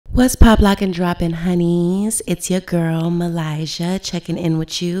What's pop, lock, and droppin', honeys? It's your girl, BookingMeeLizjah, checking in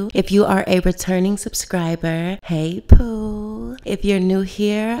with you. If you are a returning subscriber, hey, poo. If you're new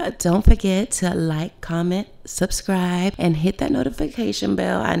here, don't forget to like, comment, subscribe, and hit that notification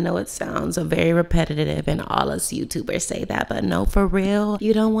bell. I know it sounds very repetitive, and all us YouTubers say that, but no, for real,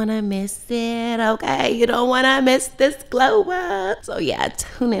 you don't want to miss it, okay? You don't want to miss this glow up. So yeah,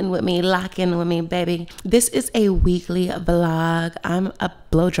 tune in with me, lock in with me, baby. This is a weekly vlog. I'm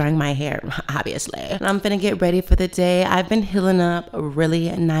blow drying my hair, obviously, and I'm gonna get ready for the day. I've been healing up really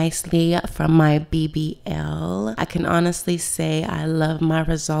nicely from my BBL. I can honestly say I love my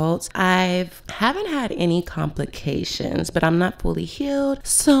results. I haven't had any complications, but I'm not fully healed,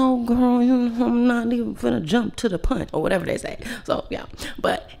 so girl, you know, I'm not even gonna jump to the punch or whatever they say. So yeah,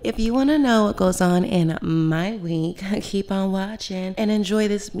 but if you want to know what goes on in my week, keep on watching and enjoy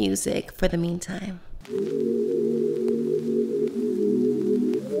this music for the meantime.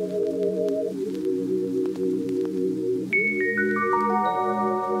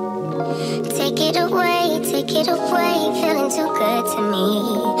 Take it away, feeling too good to me.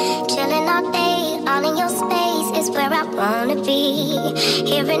 Chilling all day, all in your space is where I wanna be.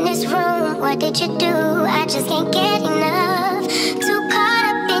 Here in this room, what did you do? I just can't get enough. Too caught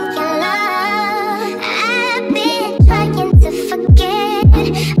up in your love. I've been trying to forget,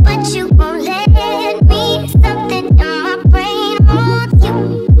 but you won't let me. Something in my brain wants you.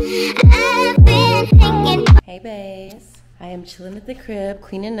 I've been hanging. Hey babes, I am chilling at the crib,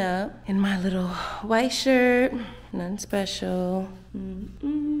 cleaning up in my little white shirt, nothing special.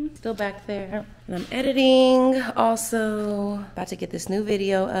 Still back there. And I'm editing, also about to get this new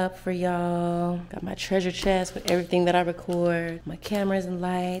video up for y'all. Got my treasure chest with everything that I record, my cameras and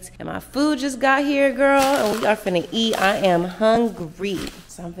lights, and my food just got here, girl, and we are finna eat. I am hungry,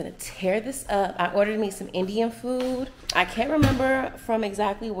 so I'm finna tear this up. I ordered me some Indian food. I can't remember from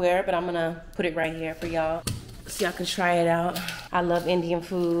exactly where, but I'm gonna put it right here for y'all, so y'all can try it out. I love Indian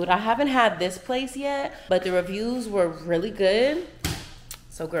food. I haven't had this place yet, but the reviews were really good.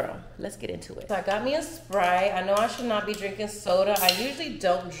 So girl, let's get into it. So I got me a Sprite. I know I should not be drinking soda. I usually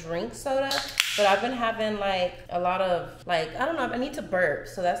don't drink soda, but I've been having like a lot of like, I don't know, I need to burp.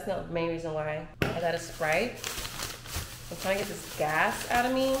 So that's the main reason why I got a Sprite. I'm trying to get this gas out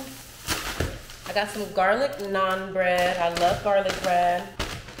of me. I got some garlic naan bread. I love garlic bread.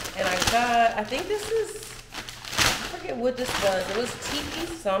 And I got, I think this is, I forget what this was. It was tiki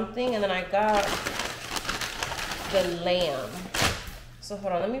something, and then I got the lamb. So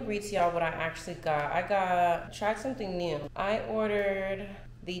hold on, let me read to y'all what I actually got. Tried something new. I ordered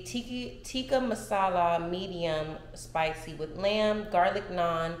the tikka masala medium spicy with lamb, garlic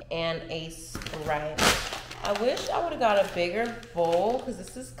naan, and a Sprite. I wish I would have got a bigger bowl because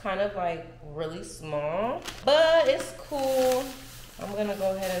this is kind of like really small, but it's cool. I'm gonna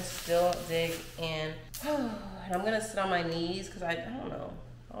go ahead and still dig in. And I'm gonna sit on my knees because I don't know.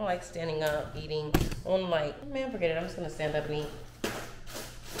 I don't like standing up eating. On like, man, forget it. I'm just gonna stand up and eat.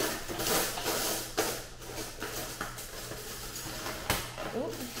 Ooh.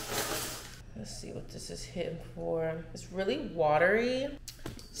 Let's see what this is hitting for. It's really watery.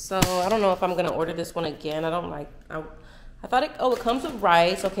 So I don't know if I'm gonna order this one again. I don't like, I thought it, oh, it comes with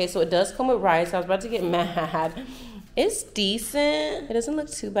rice. Okay, so it does come with rice. I was about to get mad. It's decent. It doesn't look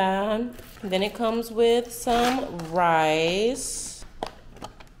too bad. And then it comes with some rice.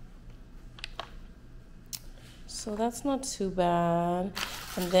 So that's not too bad.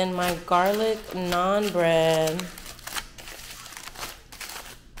 And then my garlic naan bread.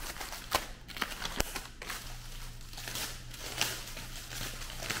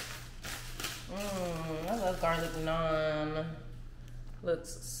 I love garlic naan.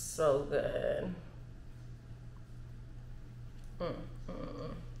 Looks so good.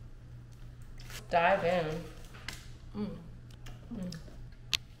 Dive in.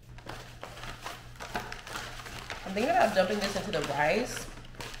 I'm thinking about dumping this into the rice.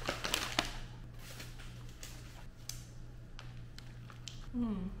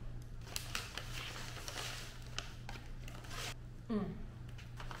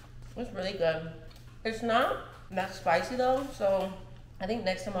 It's really good. It's not that spicy though, so I think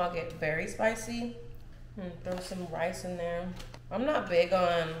next time I'll get very spicy. Throw some rice in there. I'm not big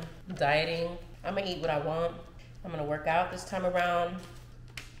on dieting. I'm gonna eat what I want. I'm gonna work out this time around.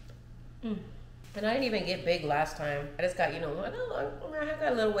 And I didn't even get big last time. I just got, you know, I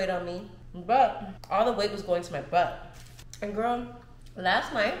got a little weight on me, but all the weight was going to my butt. And girl,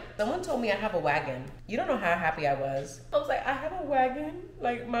 last night, someone told me I have a wagon. You don't know how happy I was. I was like, I have a wagon?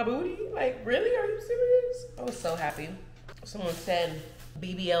 Like my booty? Like, really? Are you serious? I was so happy. Someone said,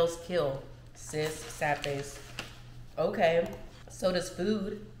 BBLs kill. Sis, sad face. Okay, so does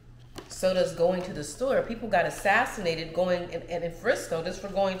food. So does going to the store. People got assassinated going in Frisco just for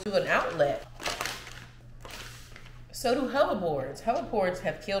going to an outlet. So do hoverboards. Hoverboards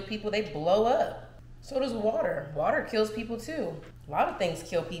have killed people. They blow up. So does water. Water kills people too. A lot of things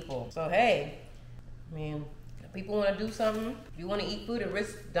kill people. So hey, I mean, if people want to do something, if you want to eat food and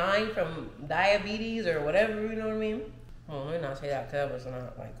risk dying from diabetes or whatever, you know what I mean? Well, let me not say that because it's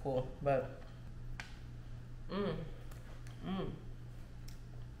not like cool, but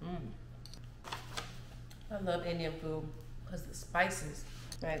I love Indian food because the spices,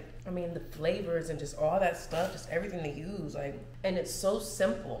 like, I mean, the flavors and just all that stuff, just everything they use, like, and it's so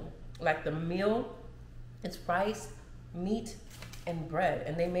simple. Like the meal, it's rice, meat, and bread,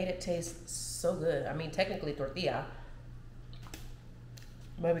 and they made it taste so good. I mean, technically tortilla,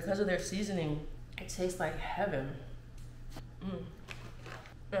 but because of their seasoning, it tastes like heaven.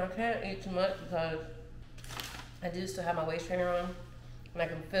 And I can't eat too much because I do still have my waist trainer on, and I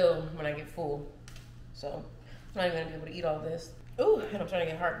can feel when I get full. So I'm not even gonna be able to eat all this. Ooh, and I'm starting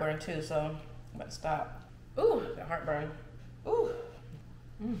to get heartburn too, so I'm about to stop. Ooh, got heartburn. Ooh.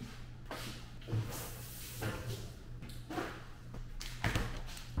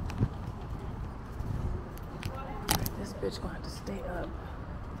 This bitch gonna have to stay up.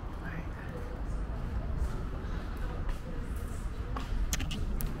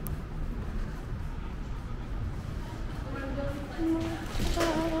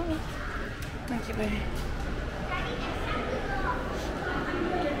 Thank you, baby.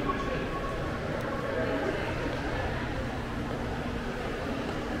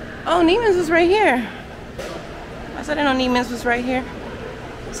 Oh, Neiman's was right here. I said I know Neiman's was right here.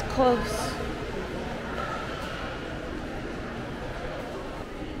 It's close.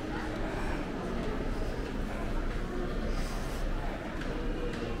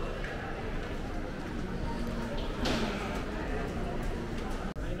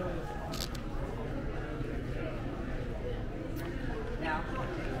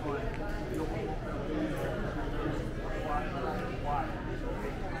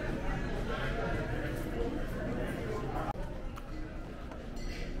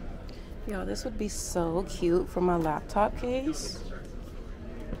 Yo, this would be so cute for my laptop case.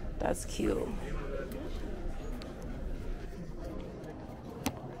 That's cute.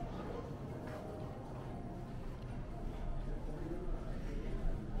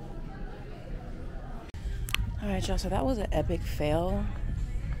 Alright, y'all, so that was an epic fail.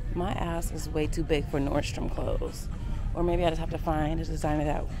 My ass is way too big for Nordstrom clothes. Or maybe I just have to find a designer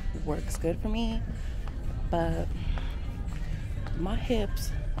that works good for me. But my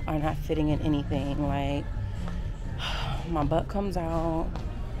hips are not fitting in anything. Like, my butt comes out,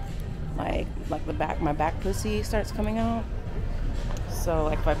 like the back, my back pussy starts coming out. So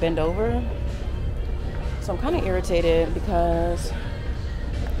like if I bend over, so I'm kind of irritated because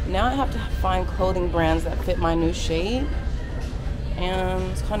now I have to find clothing brands that fit my new shape, and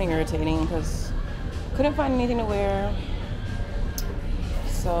it's kind of irritating because I couldn't find anything to wear.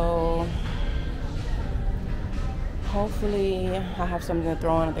 So hopefully I have something to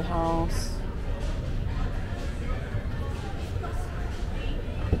throw on at the house.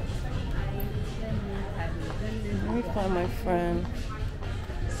 Let me find my friend.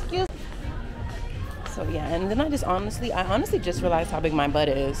 Excuse me. So yeah, and then I honestly just realized how big my butt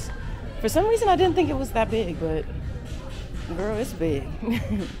is. For some reason I didn't think it was that big, but girl, it's big.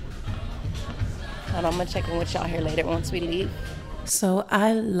 And I'm gonna check in with y'all here later once we leave. So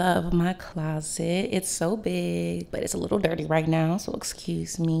I love my closet. It's so big, but it's a little dirty right now, so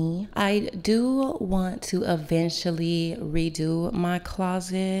excuse me. I do want to eventually redo my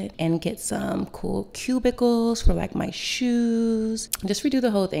closet and get some cool cubicles for like my shoes. Just redo the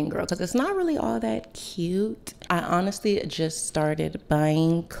whole thing, girl, because it's not really all that cute. I honestly just started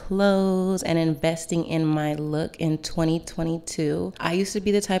buying clothes and investing in my look in 2022. I used to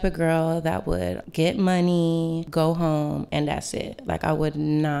be the type of girl that would get money, go home, and that's it. Like, I would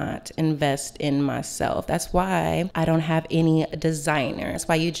not invest in myself. That's why I don't have any designers. That's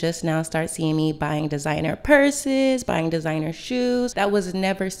why you just now start seeing me buying designer purses, buying designer shoes. That was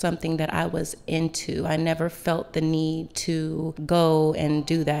never something that I was into. I never felt the need to go and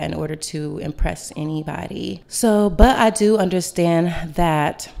do that in order to impress anybody. So, but I do understand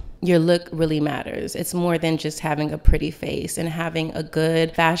that your look really matters. It's more than just having a pretty face, and having a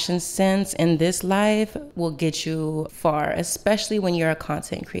good fashion sense in this life will get you far, especially when you're a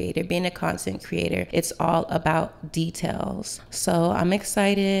content creator. Being a content creator, it's all about details. So I'm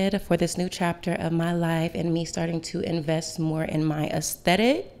excited for this new chapter of my life and me starting to invest more in my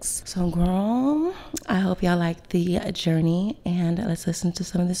aesthetics. So girl, I hope y'all like the journey, and let's listen to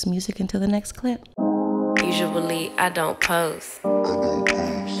some of this music until the next clip. Usually I don't post.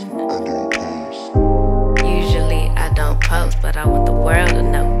 I want the world to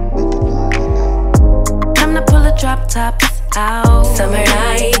know. Time to pull the drop tops out. Summer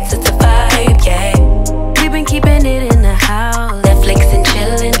nights, it's a vibe, yeah. We've been keeping it in the house. Netflix and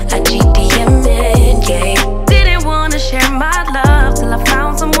chillin', I GDM'in', yeah. Didn't wanna share my love till I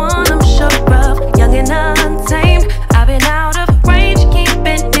found someone I'm sure of. Young and untamed, I've been out of range,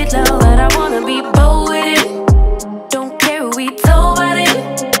 keeping it low. But I wanna be bold with it. Don't care who we told about it.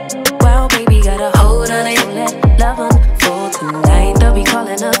 Wow, baby, got a hold on it. Don't let love unfold tonight. They'll be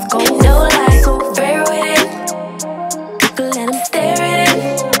calling us gold. No lies, so fair with it. You can let them stare at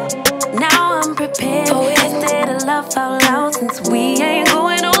it. Now I'm prepared. Oh, instead of love out loud, since we ain't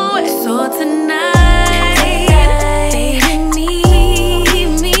going nowhere. So tonight, baby,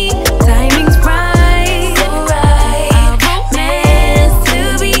 meet me. Timing's right, so right. Our romance to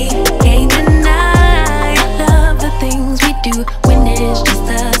be, can't deny. Love the things we do when it's just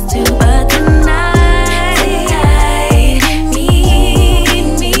us two. But tonight, meet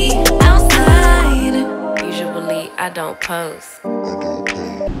me outside. Usually I don't post.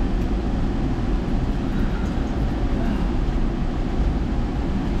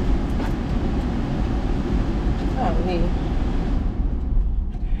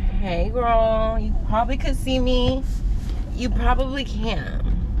 Hey girl, you probably could see me. You probably can.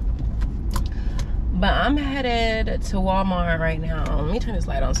 But I'm headed to Walmart right now. Let me turn this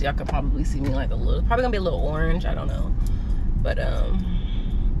light on so y'all could probably see me like a little. Probably gonna be a little orange, I don't know. But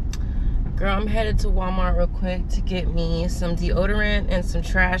girl, I'm headed to Walmart real quick to get me some deodorant and some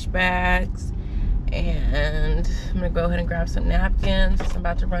trash bags. And I'm gonna go ahead and grab some napkins. I'm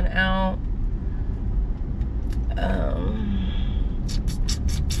about to run out.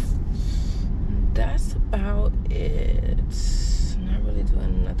 That's about it. Not really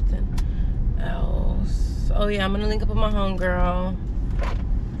doing nothing else. Oh yeah, I'm gonna link up with my homegirl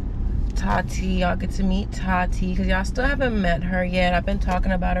Tati. Y'all get to meet Tati because y'all still haven't met her yet. I've been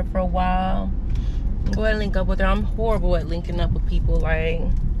talking about her for a while. Go ahead and link up with her. I'm horrible at linking up with people. Like,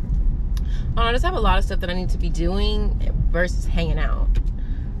 I just have a lot of stuff that I need to be doing versus hanging out.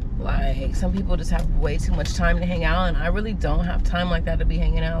 Like, some people just have way too much time to hang out, and I really don't have time like that to be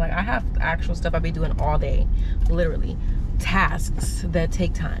hanging out. Like, I have actual stuff I be doing all day, literally tasks that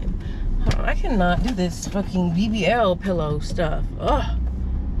take time. Hold on, I cannot do this fucking BBL pillow stuff. Ugh,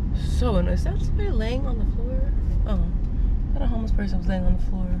 so annoying. Is that somebody laying on the floor? Oh, I thought a homeless person was laying on the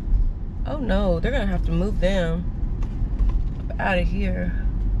floor. Oh no, they're gonna have to move them out of here.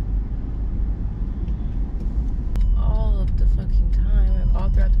 All of the fucking time, like all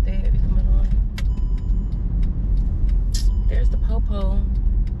throughout the day, it be coming on. There's the popo.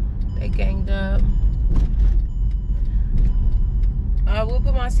 They ganged up. I will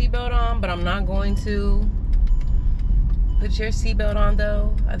put my seatbelt on, but I'm not going to. Put your seatbelt on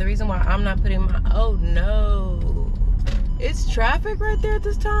though. The reason why I'm not putting my, oh no, it's traffic right there at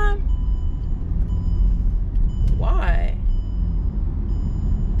this time. Why?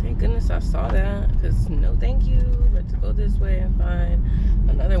 Thank goodness I saw that, because no thank you. Let's go this way and find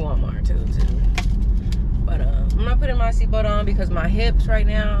another Walmart to go to. But I'm not putting my seatbelt on because my hips right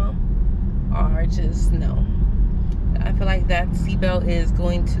now are just, no. I feel like that seatbelt is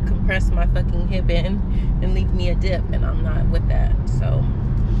going to compress my fucking hip in and leave me a dip, and I'm not with that. So,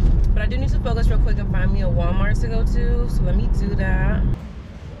 but I do need to focus real quick and find me a Walmart to go to. So let me do that.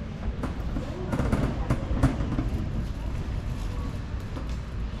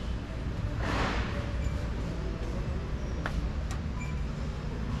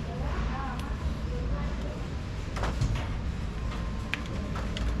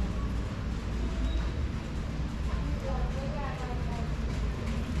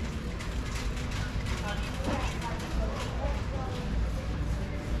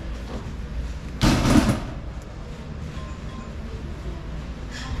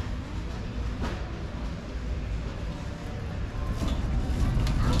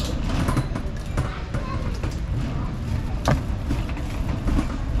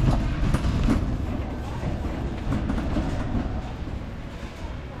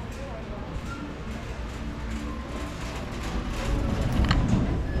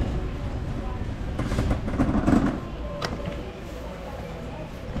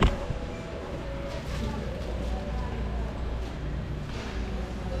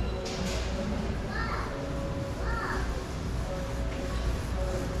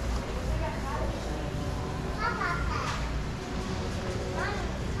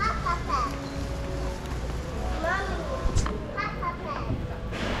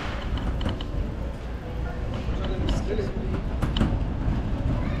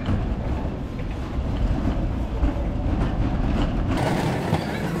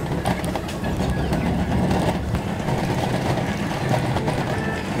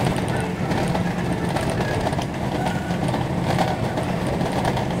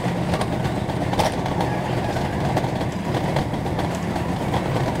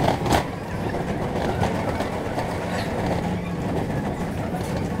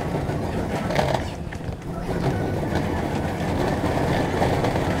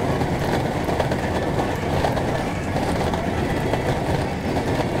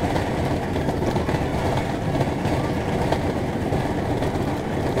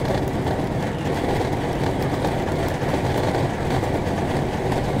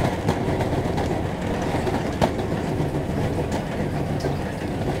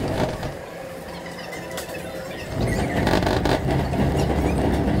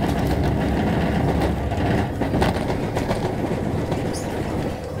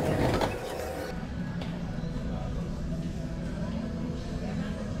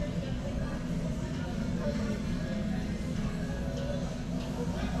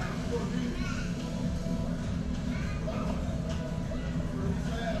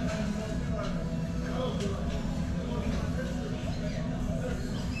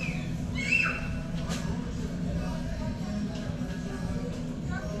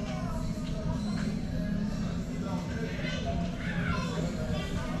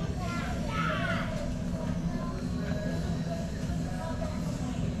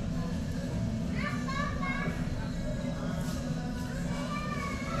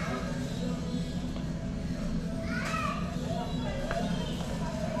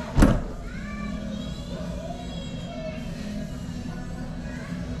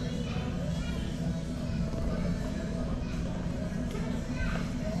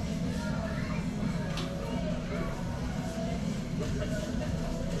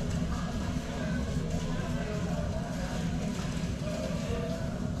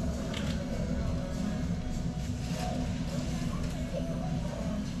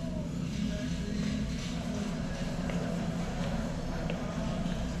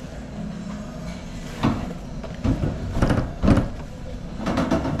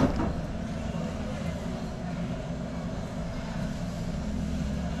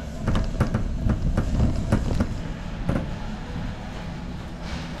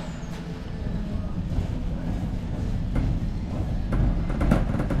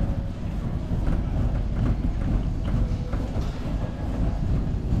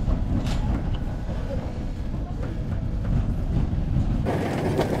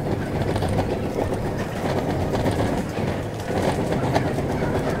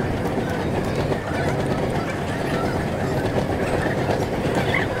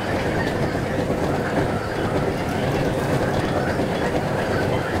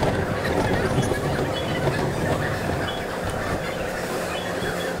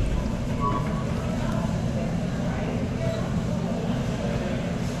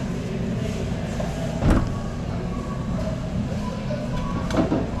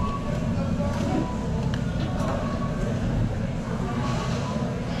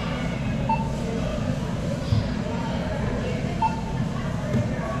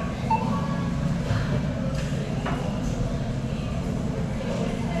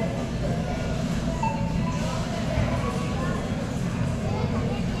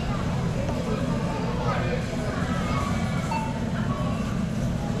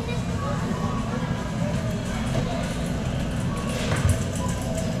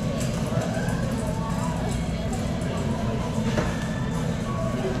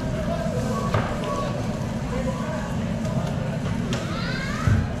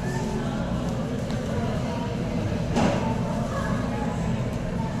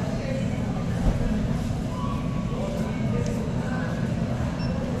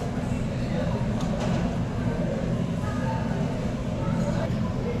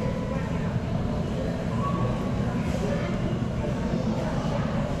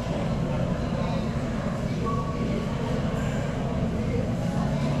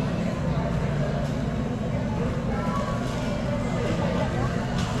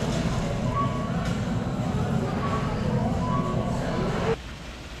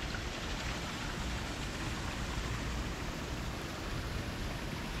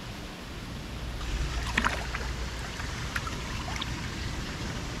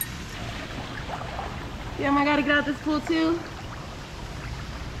 Damn, I gotta get out this pool too.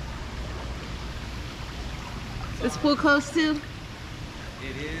 This pool close too?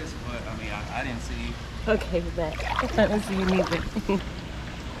 It is, but I mean, I didn't see you. Okay, bet. I didn't see you neither.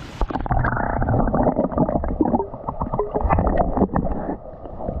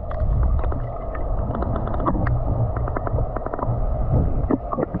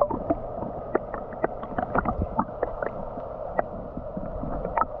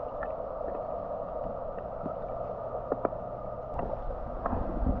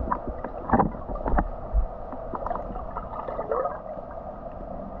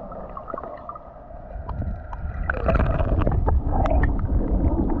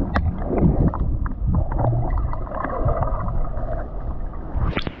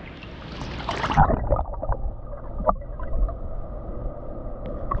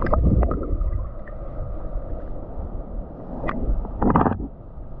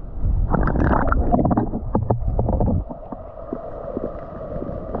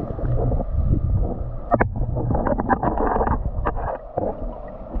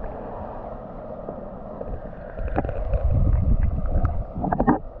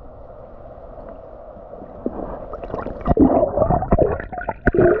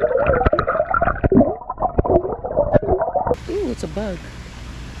 Ooh, it's a bug.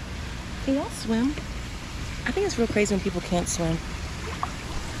 Can y'all swim? I think it's real crazy when people can't swim.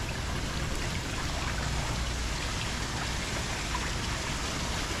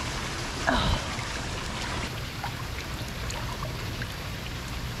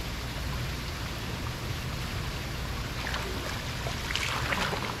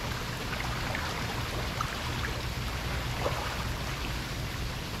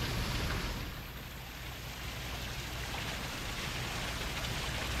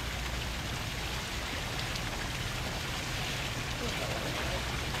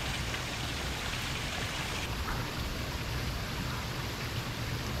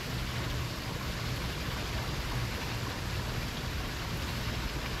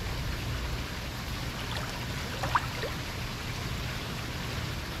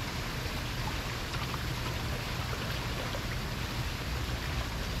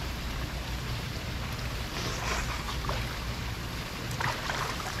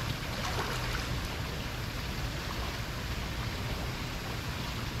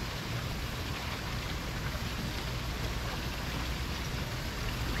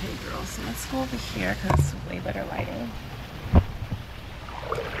 Okay, girls, so let's go over here because it's way better lighting.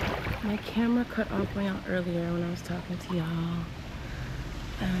 My camera cut off way out earlier when I was talking to y'all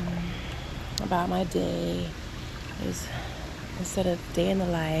about my day. It was, instead of day in the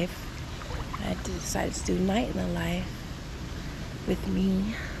life, I decided to do night in the life with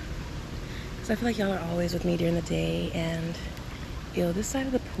me. Because I feel like y'all are always with me during the day, and yo, this side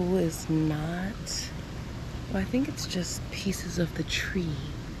of the pool is not, well, I think it's just pieces of the tree.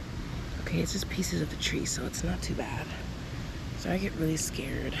 Okay, it's just pieces of the tree, so it's not too bad. So I get really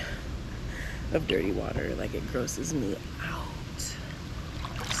scared of dirty water, like it grosses me out.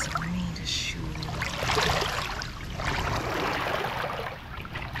 So I need to shoot.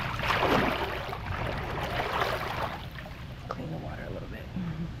 Clean the water a little bit.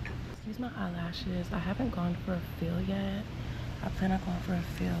 Excuse my eyelashes. I haven't gone for a fill yet. I plan on going for a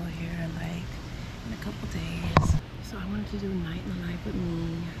fill here in a couple days. So I wanted to do night in the life with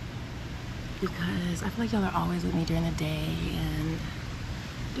me because I feel like y'all are always with me during the day, and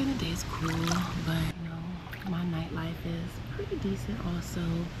during the day is cool, but you know, my nightlife is pretty decent also.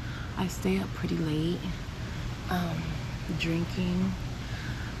 I stay up pretty late drinking.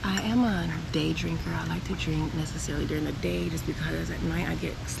 I am a day drinker. I like to drink necessarily during the day just because at night I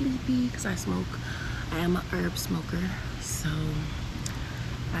get sleepy because I smoke. I am an herb smoker, so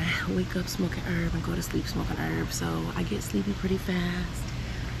I wake up smoking herb and go to sleep smoking herb, so I get sleepy pretty fast.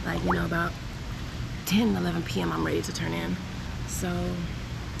 Like, you know, about 10, 11 p.m. I'm ready to turn in. So,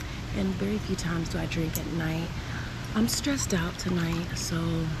 and very few times do I drink at night. I'm stressed out tonight,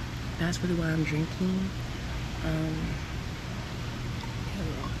 so that's really why I'm drinking.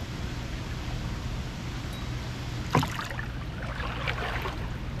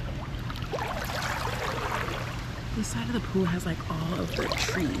 This side of the pool has like all of the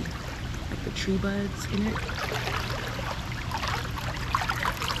tree, like the tree buds in it.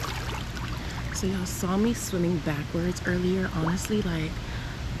 So y'all saw me swimming backwards earlier. Honestly, like,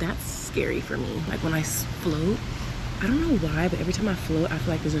 that's scary for me. Like when I float, I don't know why, but every time I float, I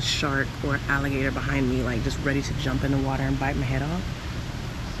feel like there's a shark or an alligator behind me, like just ready to jump in the water and bite my head off.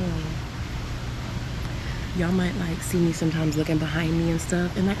 So y'all might like see me sometimes looking behind me and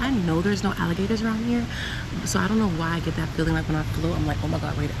stuff, and like I know there's no alligators around here, so I don't know why I get that feeling like when I float I'm like, oh my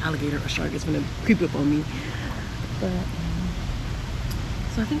god, wait, an alligator or shark is gonna creep up on me. But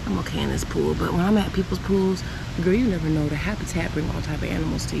so I think I'm okay in this pool. But when I'm at people's pools, girl, you never know, the habitat bring all type of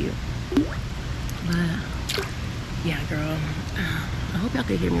animals to you. But yeah, girl, I hope y'all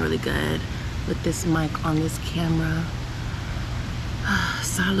can hear me really good with this mic on this camera.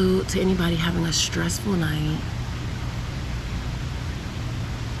 Salute to anybody having a stressful night.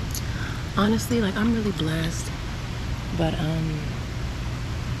 Honestly, like I'm really blessed, but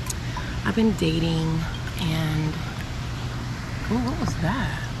I've been dating and oh, what was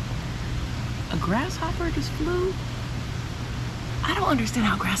that? A grasshopper just flew? I don't understand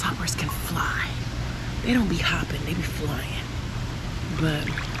how grasshoppers can fly. They don't be hopping, they be flying. But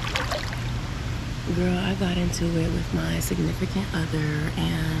girl, I got into it with my significant other,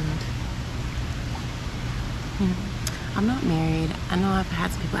 and I'm not married. I know I've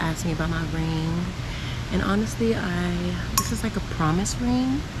had some people ask me about my ring, and honestly, this is like a promise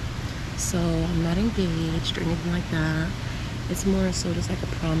ring, so I'm not engaged or anything like that. It's more so just like a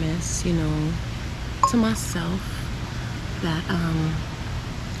promise, you know, to myself that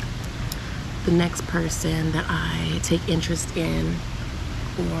the next person that I take interest in,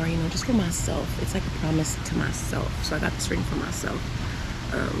 or you know, just for myself, it's like a promise to myself. So I got this ring for myself,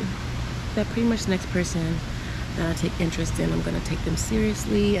 that pretty much the next person that I take interest in, I'm going to take them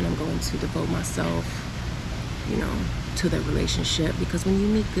seriously, and I'm going to devote myself, you know, to that relationship. Because when you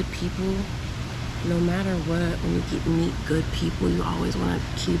meet good people, no matter what, when you meet good people, you always want to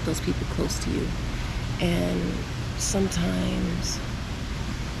keep those people close to you. And sometimes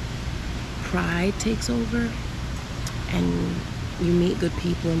pride takes over, and you meet good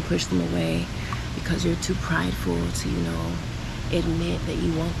people and push them away because you're too prideful to, you know, admit that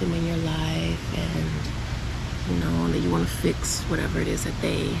you want them in your life, and you know, that you want to fix whatever it is that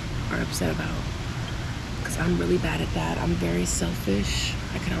they are upset about. Because I'm really bad at that. I'm very selfish.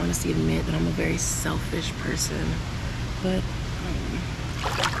 I can honestly admit that I'm a very selfish person, but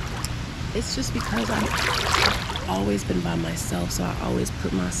it's just because I've always been by myself, so I always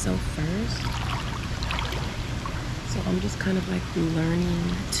put myself first. So I'm just kind of like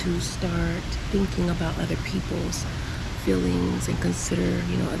learning to start thinking about other people's feelings and consider,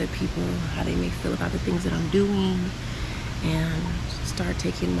 you know, other people, how they may feel about the things that I'm doing, and start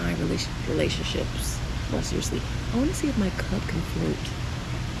taking my relationships more seriously. I want to see if my cup can float.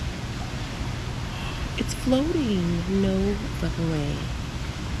 It's floating. No fucking way.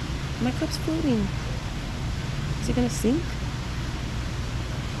 My cup's floating. Is it gonna sink?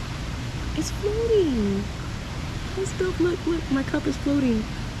 It's floating. Let's go. Look, my cup is floating.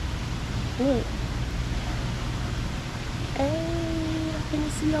 Look. Hey, I can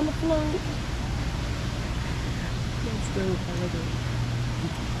see on the float. Let's go. I love it.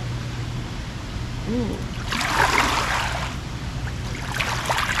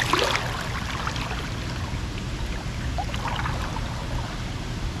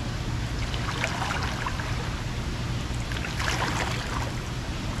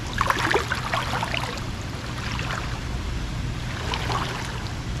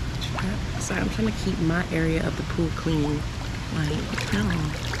 Sorry, I'm trying to keep my area of the pool clean. Like, no,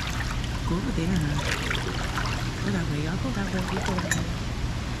 go over there. Go that way, y'all. Go that way. You go that way.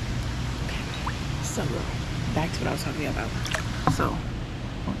 Okay. So, back to what I was talking about. So,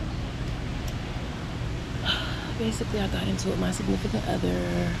 basically, I got into it with my significant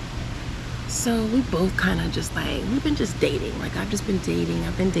other. So we both kind of just like, we've been just dating. Like, I've just been dating.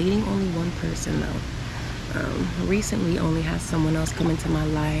 I've been dating only one person though. Recently only had someone else come into my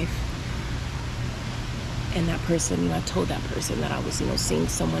life. And that person, you know, I told that person that I was, you know, seeing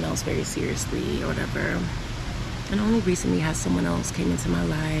someone else very seriously or whatever. And only recently has someone else came into my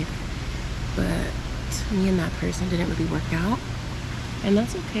life. But me and that person didn't really work out. And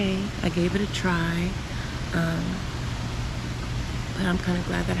that's okay. I gave it a try. But I'm kind of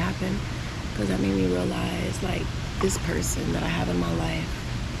glad that happened, because that made me realize, like, this person that I have in my life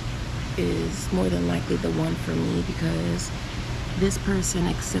is more than likely the one for me, because this person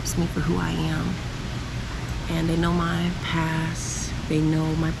accepts me for who I am. And they know my past, they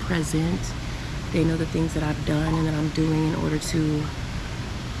know my present, they know the things that I've done and that I'm doing in order to,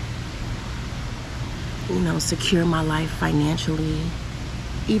 you know, secure my life financially,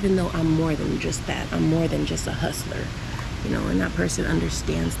 even though I'm more than just that. I'm more than just a hustler, you know, and that person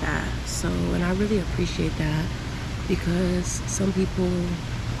understands that. So, and I really appreciate that, because some people,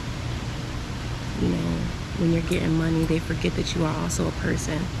 you know, when you're getting money, they forget that you are also a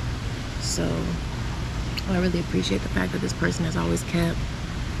person. So I really appreciate the fact that this person has always kept,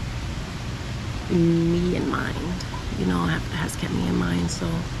 me in mind. You know, has kept me in mind. So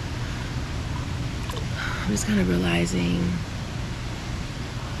I'm just kind of realizing,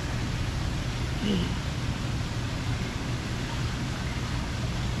 hey,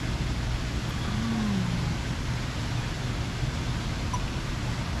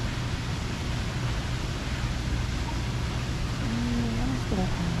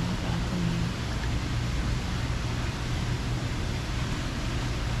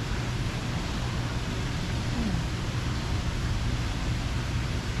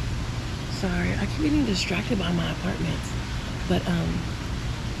 sorry, I keep getting distracted by my apartments. But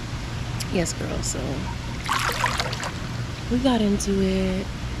yes, girl, so we got into it.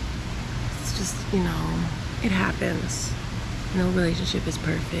 It's just, you know, it happens. No relationship is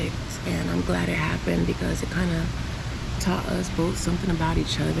perfect, and I'm glad it happened because it kind of taught us both something about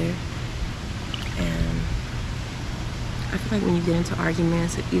each other. And I feel like when you get into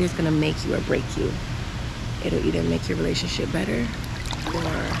arguments, it's either gonna make you or break you. It'll either make your relationship better,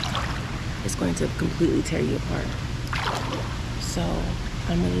 or it's going to completely tear you apart. So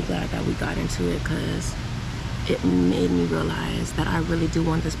I'm really glad that we got into it, because it made me realize that I really do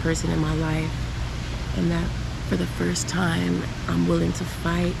want this person in my life, and that for the first time I'm willing to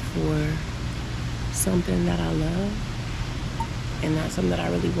fight for something that I love, and not something that I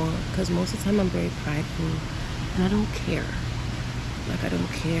really want. Because most of the time I'm very prideful, and I don't care. Like, I don't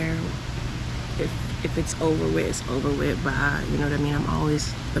care if it's over with, it's over with, bye. You know what I mean? I'm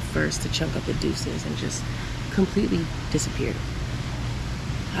always the first to chunk up the deuces and just completely disappear.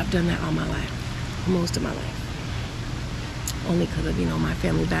 I've done that all my life, most of my life. Only because of, you know, my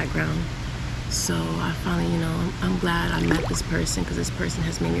family background. So I finally, you know, I'm glad I met this person, because this person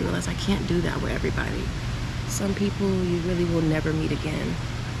has made me realize I can't do that with everybody. Some people you really will never meet again.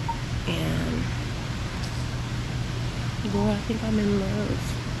 And boy, I think I'm in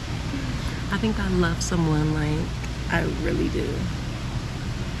love. I think I love someone, like, I really do.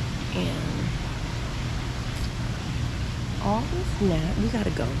 And all this nap, we gotta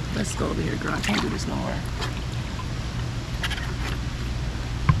go. Let's go over here, girl. I can't do this no more.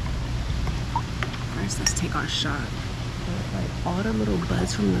 First, let's take our shot. Like, all the little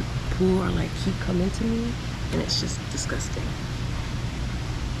buds from the pool are like keep coming to me, and it's just disgusting.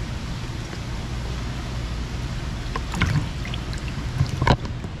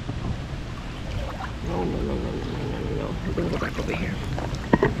 No. We're gonna go back over here.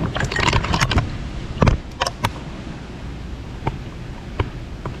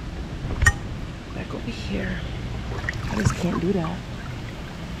 Back over here. I just can't do that.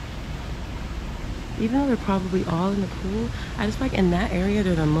 Even though they're probably all in the pool, I just like in that area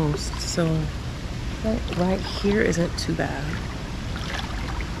they're the most. So right here isn't too bad.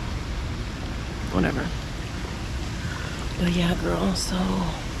 Whatever. But yeah, girl, so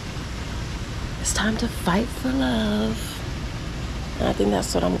it's time to fight for love. And I think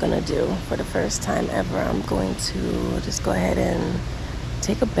that's what I'm gonna do for the first time ever. I'm going to just go ahead and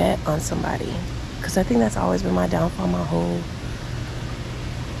take a bet on somebody, because I think that's always been my downfall my whole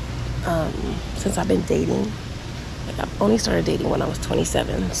since I've been dating. Like, I've only started dating when I was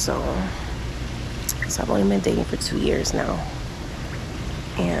 27, so I've only been dating for 2 years now.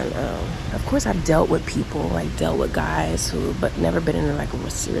 And of course I've dealt with people, like dealt with guys but never been in like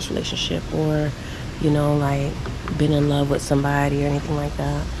a serious relationship, or, you know, like been in love with somebody or anything like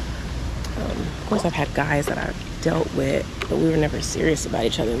that. Of course I've had guys that I've dealt with, but we were never serious about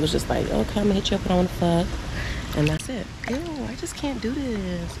each other. It was just like, okay, I'm gonna hit you up when I wanna fuck, and that's it. Ew, I just can't do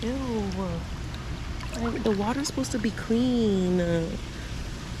this. Ew. Like, the water's supposed to be clean, and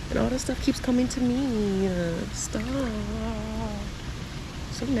all this stuff keeps coming to me. Stop.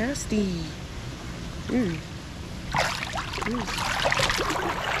 So nasty. But,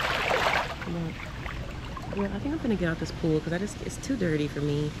 yeah, I think I'm gonna get out this pool, because it's too dirty for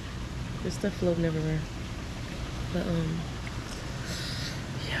me. There's stuff floating everywhere. But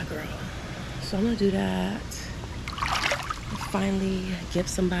yeah, girl. So I'm gonna do that. Finally give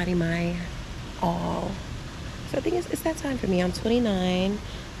somebody my all. So I think it's that time for me. I'm 29.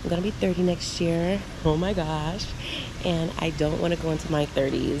 I'm gonna be 30 next year. Oh my gosh. And I don't want to go into my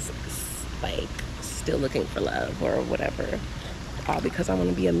 30s like still looking for love or whatever, all because I want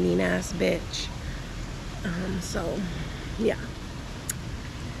to be a mean ass bitch. So yeah.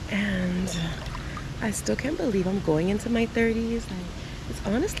 And I still can't believe I'm going into my 30s. Like, it's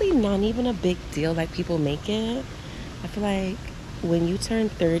honestly not even a big deal like people make it. I feel like when you turn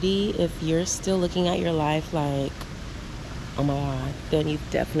 30, if you're still looking at your life like, oh my God, then you've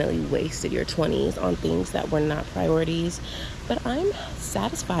definitely wasted your 20s on things that were not priorities. But I'm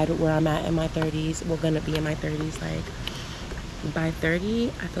satisfied with where I'm at in my 30s. We're gonna be in my 30s. Like, by 30,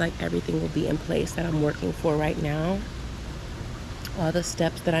 I feel like everything will be in place that I'm working for right now. All the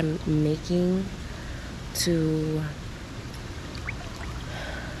steps that I'm making to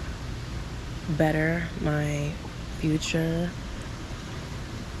better my future,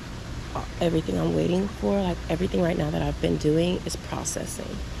 everything I'm waiting for, like everything right now that I've been doing is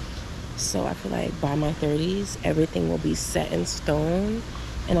processing. So I feel like by my 30s, everything will be set in stone,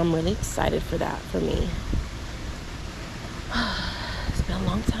 and I'm really excited for that for me. It's been a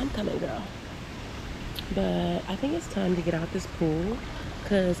long time coming, girl. But I think it's time to get out this pool,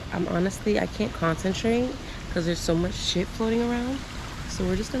 because I can't concentrate because there's so much shit floating around. So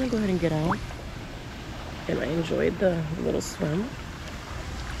we're just gonna go ahead and get out. And I enjoyed the little swim,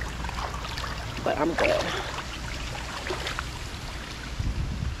 but I'm good.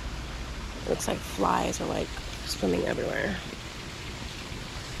 Looks like flies are like swimming everywhere.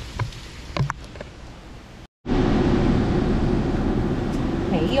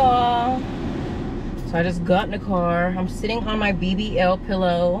 Hey y'all. So I just got in the car. I'm sitting on my BBL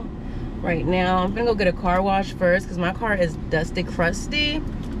pillow right now. I'm gonna go get a car wash first because my car is dusty, crusty.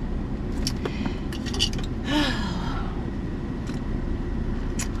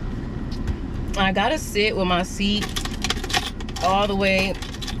 I gotta sit with my seat all the way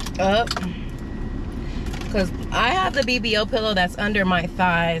up because I have the BBL pillow that's under my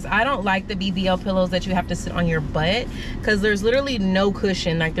thighs. I don't like the BBL pillows that you have to sit on your butt because there's literally no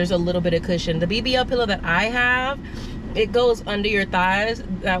cushion. Like, there's a little bit of cushion. The BBL pillow that I have, it goes under your thighs,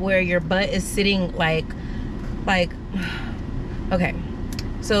 that where your butt is sitting like okay.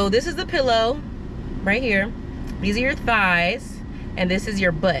 So this is the pillow right here. These are your thighs, and this is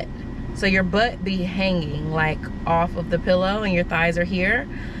your butt. So your butt be hanging like off of the pillow, and your thighs are here.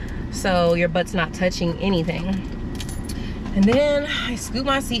 So your butt's not touching anything. And then I scoop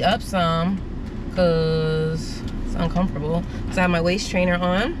my seat up some because it's uncomfortable. So I have my waist trainer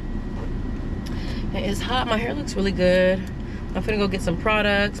on. And it's hot. My hair looks really good. I'm gonna go get some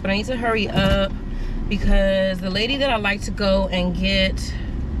products, but I need to hurry up because the lady that I like to go and get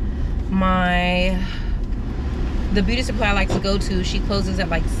the beauty supply I like to go to, she closes at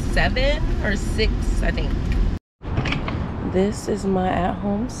like 7 or 6, I think. This is my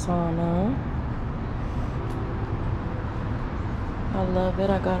at-home sauna. I love it.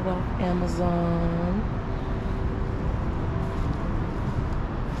 I got it off Amazon.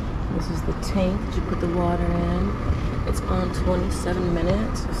 This is the tank that you put the water in. It's on 27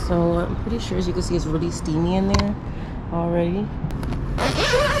 minutes. So I'm pretty sure, as you can see, it's really steamy in there already. Let's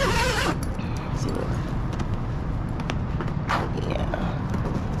see, look.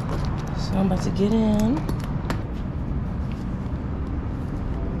 Yeah. So I'm about to get in.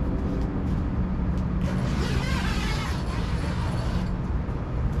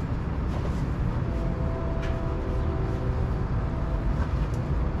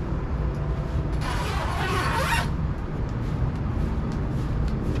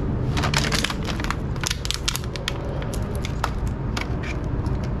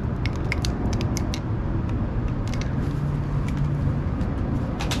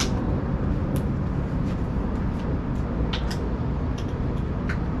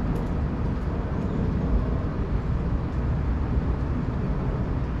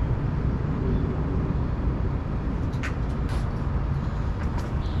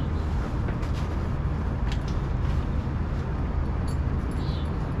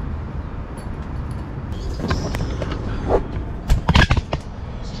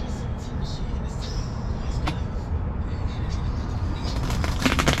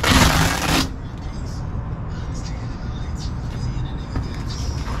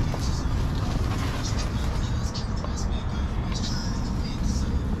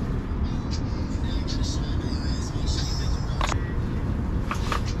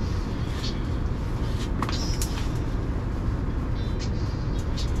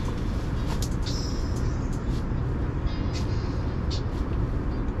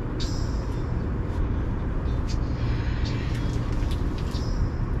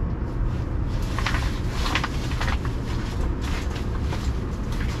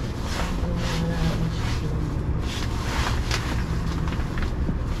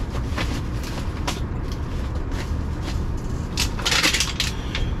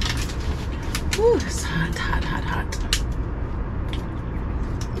 Ooh, it's hot, hot, hot, hot.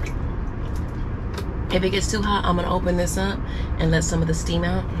 If it gets too hot, I'm gonna open this up and let some of the steam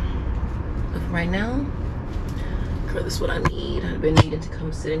out. But right now, girl, this is what I need. I've been needing to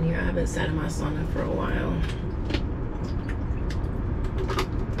come sit in here. I haven't sat in my sauna for a while.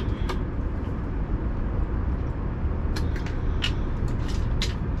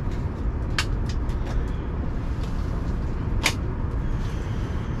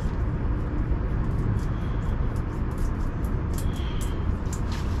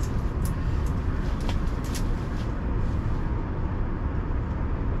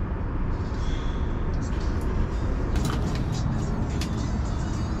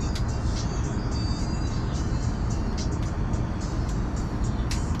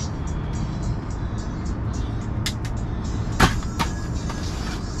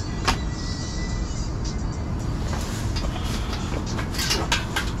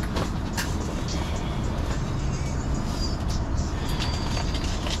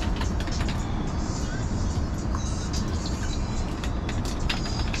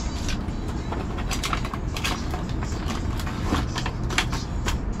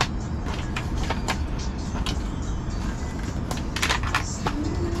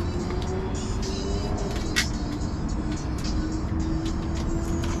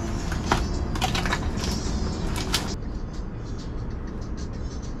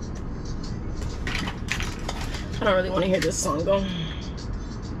 don't really want to hear this song though.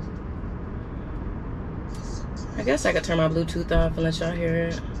 I guess I could turn my Bluetooth off and let y'all hear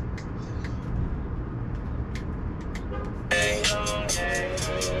it.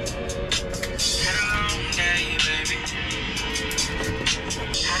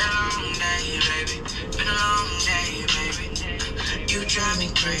 You drive me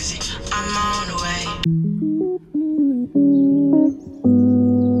crazy. I'm on the way.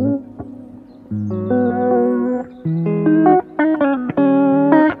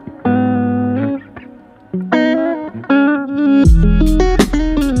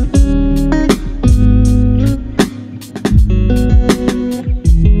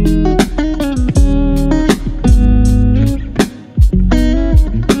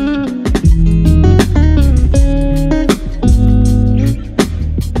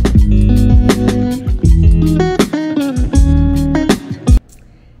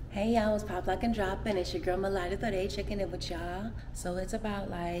 And dropping. It's your girl BookingMeeLizjah today, checking in with y'all. So it's about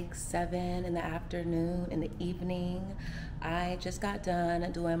like 7 in the afternoon, in the evening. I just got done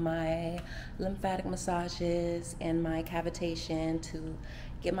doing my lymphatic massages and my cavitation to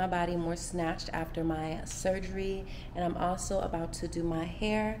get my body more snatched after my surgery. And I'm also about to do my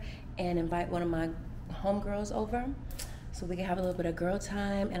hair and invite one of my homegirls over so we can have a little bit of girl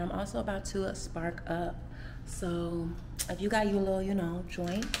time. And I'm also about to spark up. So if you got you a little, you know,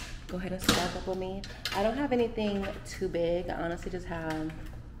 joint, go ahead and spark up with me. I don't have anything too big. I honestly just have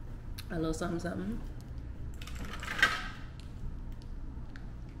a little something, something.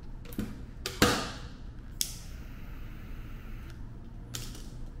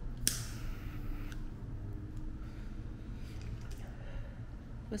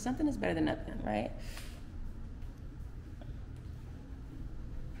 But something is better than nothing, right?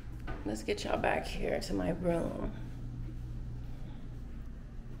 Let's get y'all back here to my room.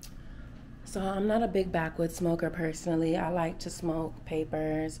 So I'm not a big backwoods smoker personally. I like to smoke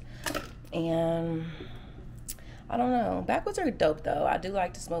papers, and I don't know. Backwoods are dope though. I do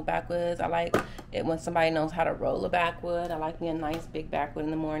like to smoke backwoods. I like it when somebody knows how to roll a backwood. I like me a nice big backwood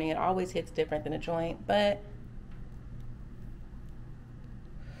in the morning. It always hits different than a joint, but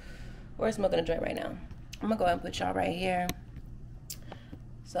we're smoking a joint right now. I'm gonna go ahead and put y'all right here.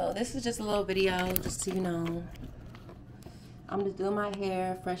 So this is just a little video, just so you know. I'm just doing my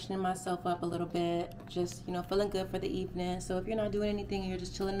hair, freshening myself up a little bit, just, you know, feeling good for the evening. So if you're not doing anything and you're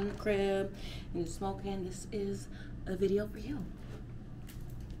just chilling in the crib and you're smoking, this is a video for you.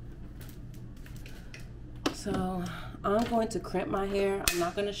 So I'm going to crimp my hair. I'm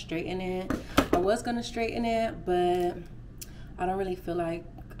not going to straighten it. I was going to straighten it, but I don't really feel like,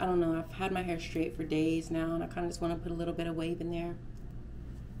 I don't know, I've had my hair straight for days now, and I kind of just want to put a little bit of wave in there.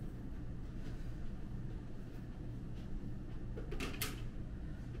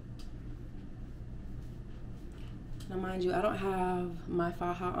 Now, mind you, I don't have my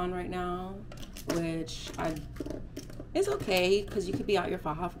faja on right now, which it's okay because you could be out your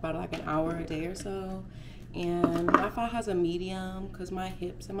faja for about like an hour a day or so. And my faja has a medium because my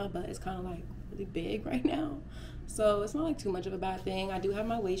hips and my butt is kind of like really big right now. So it's not like too much of a bad thing. I do have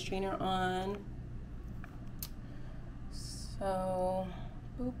my waist trainer on. So,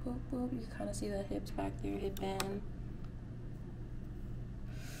 boop, boop, boop. You can kind of see the hips back there, hip bend.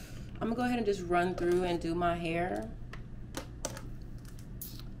 I'm gonna go ahead and just run through and do my hair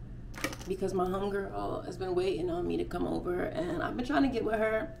because my homegirl has been waiting on me to come over, and I've been trying to get with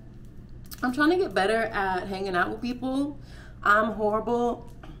her. I'm trying to get better at hanging out with people. I'm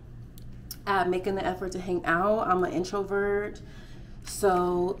horrible at making the effort to hang out. I'm an introvert,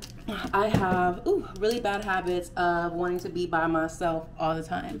 so I have really bad habits of wanting to be by myself all the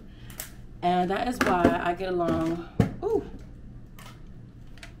time, and that is why I get along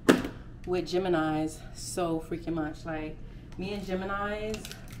with Geminis so freaking much. Like, me and Geminis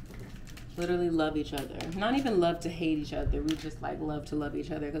literally love each other. Not even love to hate each other. We just like love to love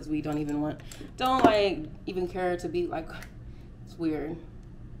each other because we don't even care to be like, it's weird.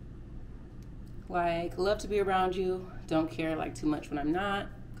 Like, love to be around you, don't care like too much when I'm not,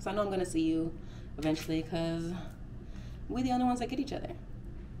 because I know I'm gonna see you eventually because we're the only ones that get each other.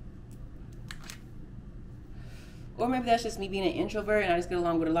 Or maybe that's just me being an introvert and I just get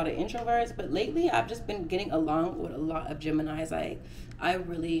along with a lot of introverts. But lately, I've just been getting along with a lot of Geminis. Like, I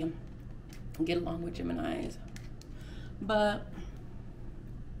really get along with Geminis. But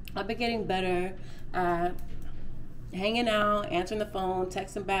I've been getting better at hanging out, answering the phone,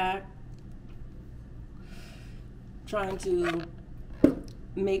 texting back, trying to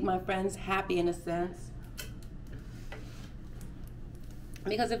make my friends happy in a sense.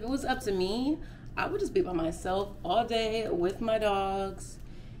 Because if it was up to me, I would just be by myself all day with my dogs,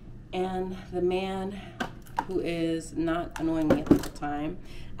 and the man who is not annoying me at the time.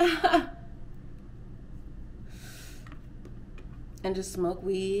 And just smoke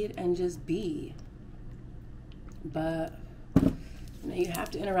weed and just be. But you know, you have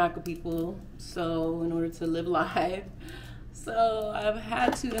to interact with people, so in order to live life. So I've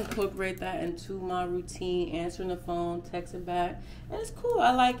had to incorporate that into my routine, answering the phone, texting back, and it's cool.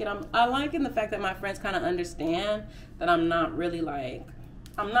 I like it. I like in the fact that my friends kind of understand that I'm not really like,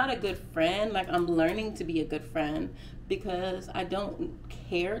 I'm not a good friend. Like, I'm learning to be a good friend because I don't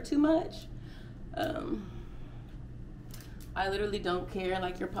care too much. I literally don't care.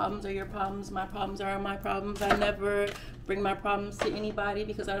 Like, your problems are your problems. My problems are my problems. I never bring my problems to anybody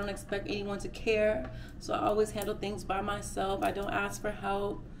because I don't expect anyone to care. So I always handle things by myself. I don't ask for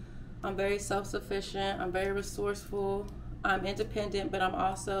help. I'm very self-sufficient. I'm very resourceful. I'm independent, but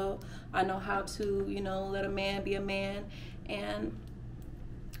I know how to, you know, let a man be a man, and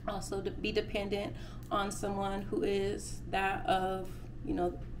also to be dependent on someone who is that of, you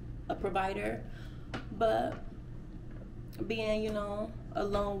know, a provider. But being, you know, a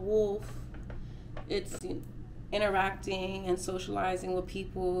lone wolf, it's interacting and socializing with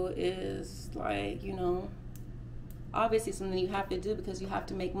people is like, you know, obviously something you have to do because you have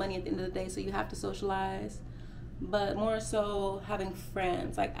to make money at the end of the day, so you have to socialize. But more so having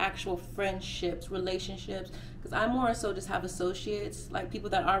friends, like actual friendships, relationships, because I more so just have associates, like people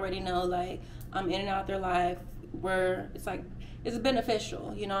that already know, like, I'm in and out their life, where it's like, it's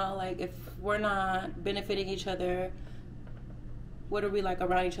beneficial, you know, like if we're not benefiting each other, what are we like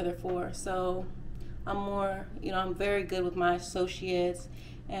around each other for? So I'm more, you know, I'm very good with my associates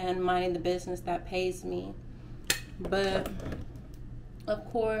and minding the business that pays me. But of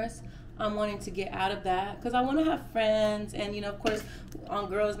course, I'm wanting to get out of that because I want to have friends. And, you know, of course, on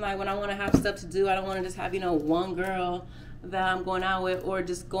girls' night, when I want to have stuff to do, I don't want to just have, you know, one girl that I'm going out with, or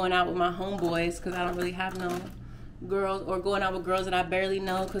just going out with my homeboys because I don't really have no girls, or going out with girls that I barely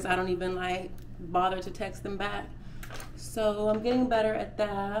know because I don't even, like, bother to text them back. So I'm getting better at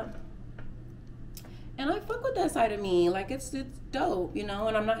that. And I fuck with that side of me. Like, it's dope, you know,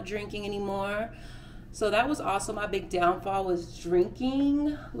 and I'm not drinking anymore. So that was also my big downfall, was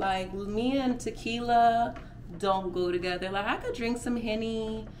drinking. Like, me and tequila don't go together. Like, I could drink some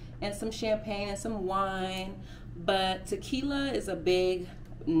Henny and some champagne and some wine, but tequila is a big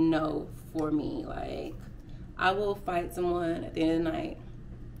no for me. Like, I will fight someone at the end of the night.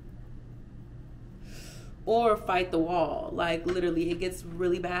 Or fight the wall. Like, literally, it gets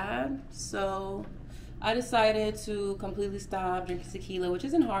really bad. So I decided to completely stop drinking tequila, which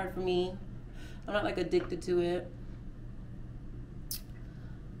isn't hard for me. I'm not like addicted to it,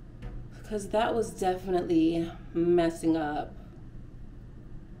 because that was definitely messing up,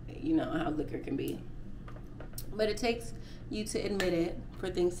 you know, how liquor can be. But it takes you to admit it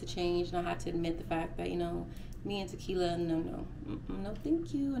for things to change, and I had to admit the fact that, you know, me and tequila, no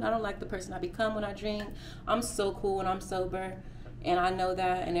thank you. And I don't like the person I become when I drink. I'm so cool when I'm sober, and I know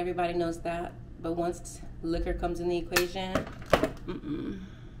that, and everybody knows that. But once liquor comes in the equation,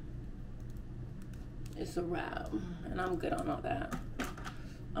 it's a wrap, and I'm good on all that.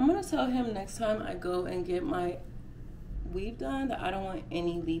 I'm gonna tell him next time I go and get my weave done that I don't want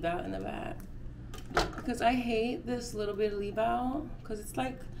any leave out in the back, because I hate this little bit of leave out, because it's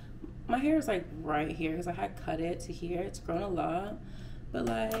like, my hair is like right here, because I had cut it to here. It's grown a lot, but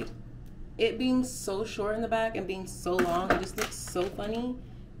like, it being so short in the back and being so long, it just looks so funny,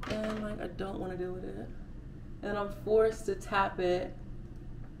 and like, I don't want to deal with it. And I'm forced to tap it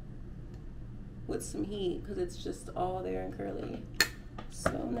with some heat because it's just all there and curly.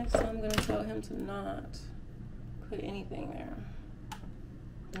 So next time I'm going to tell him to not put anything there.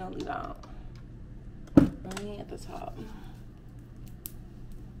 No leave out. Only at the top.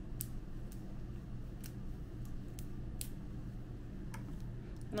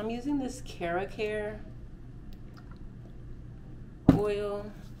 And I'm using this Cara Care oil.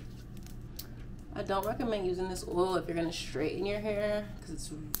 I don't recommend using this oil if you're going to straighten your hair because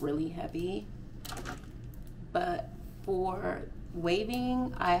it's really heavy. But for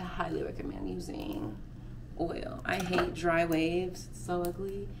waving, I highly recommend using oil. I hate dry waves. It's so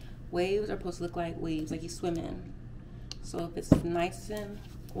ugly. Waves are supposed to look like waves, like you swim in. So if it's nice and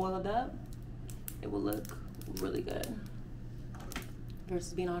oiled up, it will look really good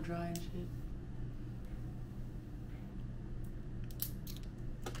versus being all dry and shit.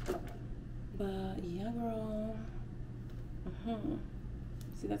 But yeah, girl.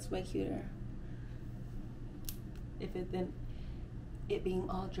 See, that's way cuter. If it then it being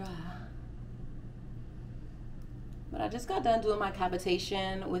all dry. But I just got done doing my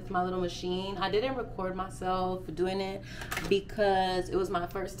cavitation with my little machine. I didn't record myself doing it because it was my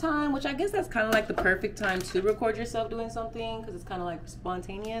first time, which I guess that's kind of like the perfect time to record yourself doing something because it's kind of like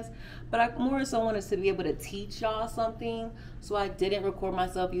spontaneous. But I more so wanted to be able to teach y'all something, so I didn't record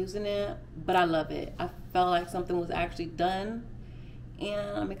myself using it, but I love it. I felt like something was actually done,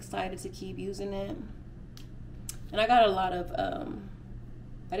 and I'm excited to keep using it. And I got a lot of,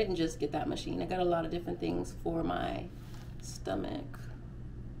 I didn't just get that machine. I got a lot of different things for my stomach.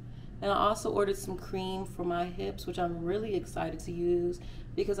 And I also ordered some cream for my hips, which I'm really excited to use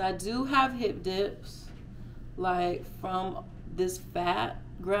because I do have hip dips, like from this fat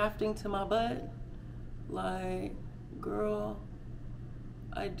grafting to my butt. Like, girl,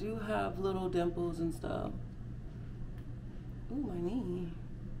 I do have little dimples and stuff. Ooh, my knee.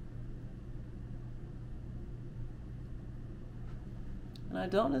 And I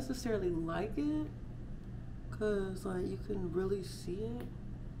don't necessarily like it because like you can really see it.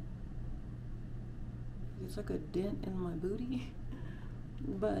 It's like a dent in my booty.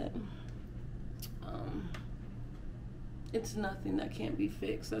 But it's nothing that can't be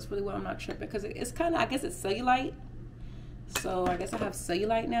fixed. That's really why I'm not tripping, because it's kind of, I guess it's cellulite. So I guess I have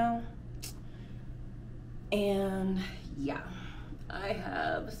cellulite now. And yeah, I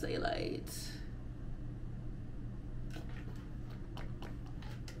have cellulite.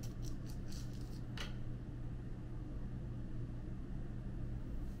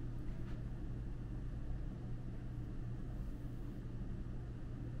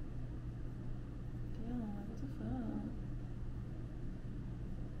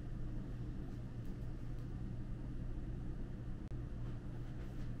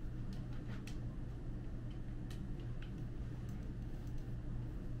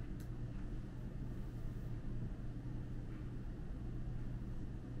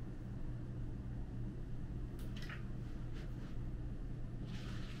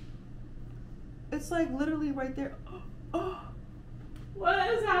 It's like literally right there. Oh, what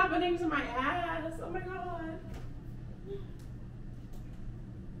is happening to my ass? Oh my God.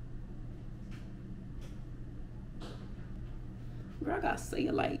 Girl, I got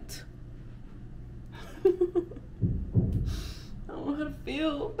cellulite. I don't know how to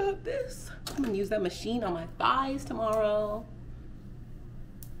feel about this. I'm gonna use that machine on my thighs tomorrow.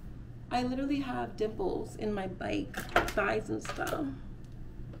 I literally have dimples in my like thighs and stuff.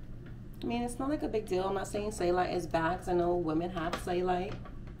 I mean, it's not like a big deal. I'm not saying cellulite is bad because I know women have cellulite.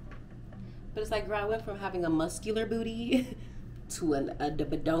 But it's like, girl, I went from having a muscular booty to a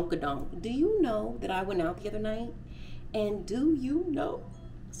badonkadonk. Do you know that I went out the other night? And do you know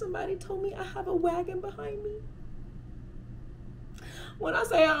somebody told me I have a wagon behind me? When I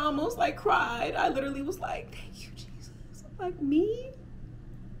say I almost like cried, I literally was like, thank you, Jesus. Like, me?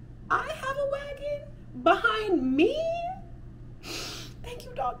 I have a wagon behind me? Thank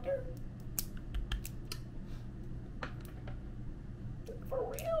you, doctor. For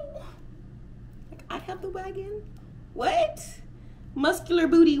real? Like, I have the wagon? What? Muscular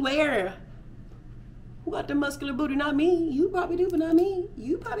booty where? Who got the muscular booty? Not me. You probably do, but not me.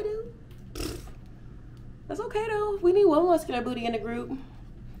 You probably do. That's okay though. We need one muscular booty in the group.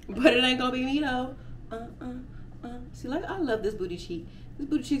 But it ain't gonna be me though. See, like, I love this booty cheek. This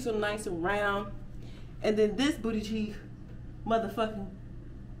booty cheek's so nice and round. And then this booty cheek, motherfucking,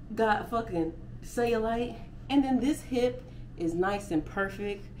 got fucking cellulite. And then this hip is nice and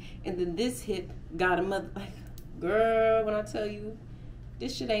perfect. And then this hip got a mother, like, girl, when I tell you,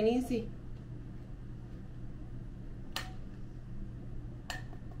 this shit ain't easy.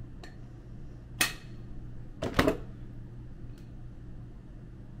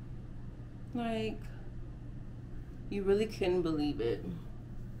 Like, you really couldn't believe it.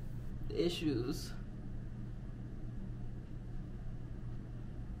 The issues.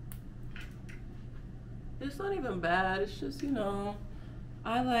 It's not even bad. It's just, you know,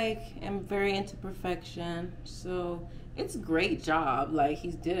 I like am very into perfection. So it's a great job. Like,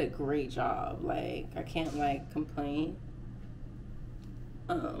 he's did a great job. Like, I can't like complain.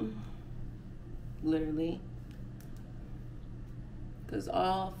 Literally. Because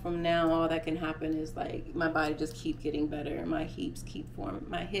all that can happen is like my body just keep getting better. My hips keep forming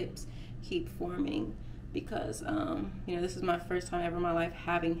because you know, this is my first time ever in my life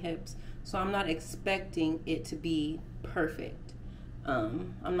having hips, so I'm not expecting it to be perfect.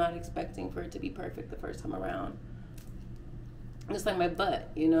 I'm not expecting for it to be perfect the first time around. Just like my butt,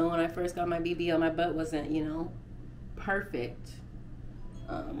 you know, when I first got my BBL, my butt wasn't, you know, perfect.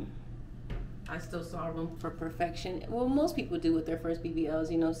 I still saw room for perfection. Well, most people do with their first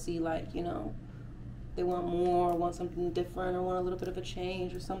BBLs, you know, see like, you know, they want more, want something different, or want a little bit of a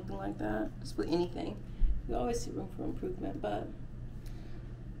change or something like that. Just with anything. You always see room for improvement, but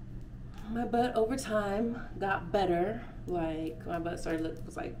my butt over time got better. Like my butt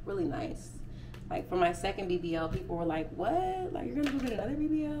was like really nice. Like for my second BBL, people were like, what? Like you're gonna go get another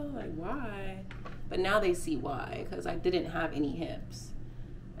BBL? Like why? But now they see why, because I didn't have any hips.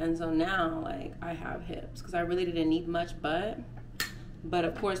 And so now like I have hips because I really didn't need much butt. But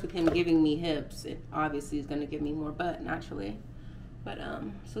of course with him giving me hips, it obviously is gonna give me more butt naturally. But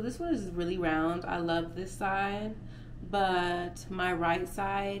so this one is really round. I love this side, but my right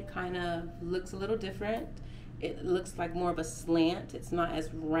side kind of looks a little different. It looks like more of a slant. It's not as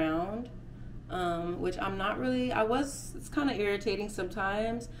round, which I'm not really, it's kind of irritating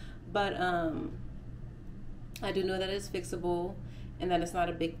sometimes, but I do know that it's fixable and that it's not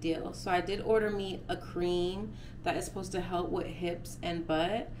a big deal. So I did order me a cream that is supposed to help with hips and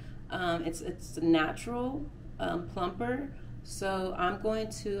butt. It's a natural plumper. So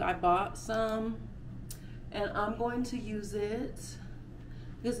I bought some and I'm going to use it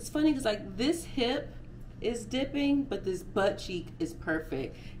because it's funny because like this hip is dipping, but this butt cheek is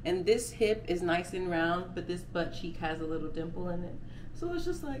perfect. And this hip is nice and round, but this butt cheek has a little dimple in it. So it's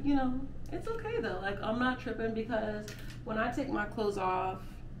just like, you know, it's okay though. Like I'm not tripping because when I take my clothes off,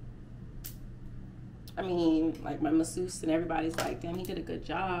 I mean, like my masseuse and everybody's like, damn, he did a good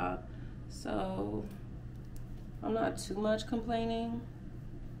job. So I'm not too much complaining.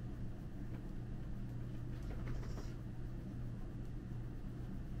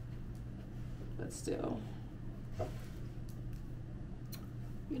 But still,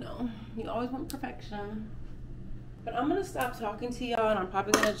 you know, you always want perfection. But I'm gonna stop talking to y'all and I'm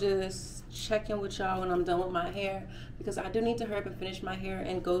probably gonna just check in with y'all when I'm done with my hair because I do need to hurry up and finish my hair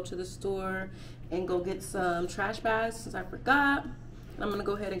and go to the store and go get some trash bags since I forgot. And I'm gonna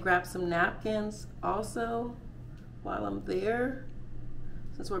go ahead and grab some napkins also while I'm there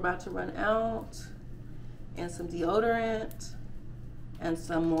since we're about to run out, and some deodorant and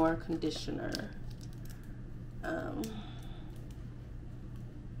some more conditioner.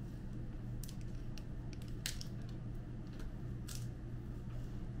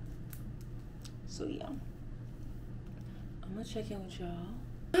 So yeah, I'm gonna check in with y'all.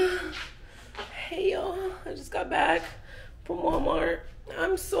 Hey y'all, I just got back from Walmart.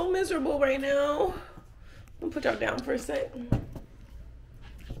 I'm so miserable right now. I'm gonna put y'all down for a sec.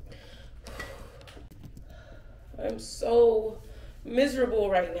 I'm so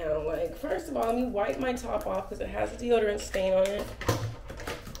miserable right now. Like, first of all, let me wipe my top off because it has a deodorant stain on it.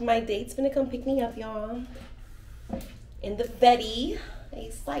 My date's gonna come pick me up, y'all. In the Betty.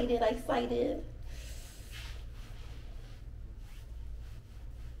 I excited.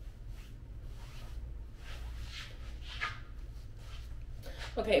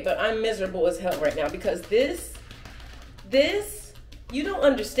 Okay, but I'm miserable as hell right now because this, you don't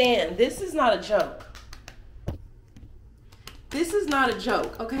understand. This is not a joke. This is not a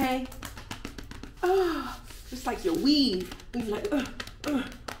joke, okay? Oh, just like your weave. Weave like,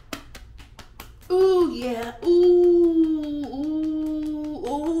 ooh, yeah, ooh,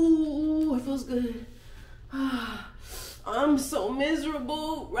 it feels good. I'm so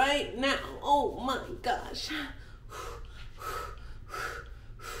miserable right now. Oh my gosh.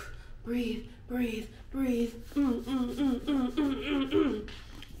 Breathe.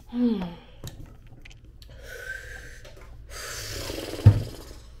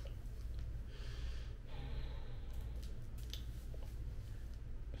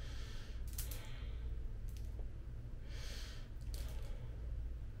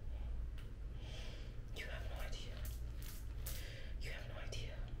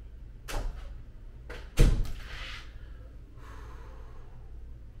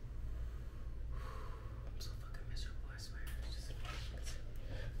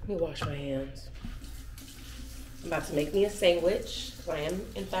 Let me wash my hands. I'm about to make me a sandwich because I am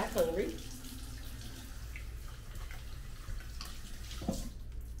in fact hungry.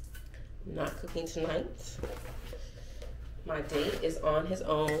 I'm not cooking tonight. My date is on his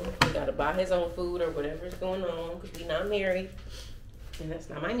own. He gotta buy his own food or whatever's going on because we're not married. And that's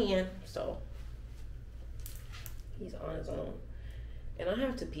not my man, so he's on his own. And I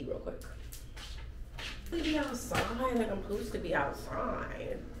have to pee real quick. Be outside, like I'm supposed to be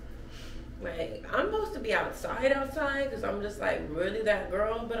outside. Like I'm supposed to be outside because I'm just like really that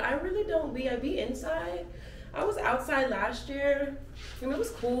girl, but I really don't be. I be inside. I was outside last year and it was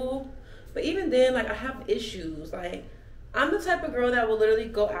cool, but even then, like I have issues. Like I'm the type of girl that will literally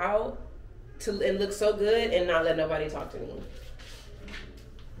go out and look so good and not let nobody talk to me.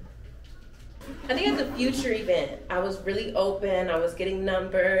 I think at the Future event, I was really open. I was getting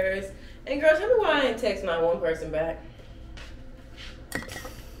numbers. And girl, tell me why I didn't text not one person back.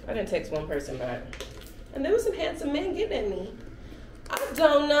 I didn't text one person back. And there was some handsome men getting at me. I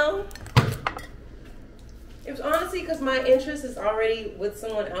don't know. It was honestly because my interest is already with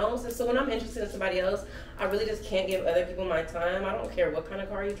someone else. And so when I'm interested in somebody else, I really just can't give other people my time. I don't care what kind of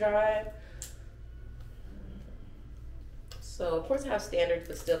car you drive. So of course I have standards,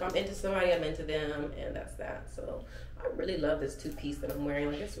 but still if I'm into somebody, I'm into them, and that's that. So I really love this two-piece that I'm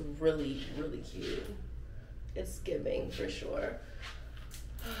wearing. Like, it's really, really cute. It's giving for sure.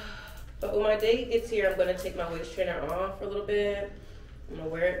 But when my date gets here, I'm gonna take my waist trainer off for a little bit. I'm gonna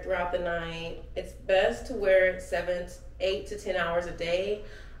wear it throughout the night. It's best to wear it 8 to 10 hours a day.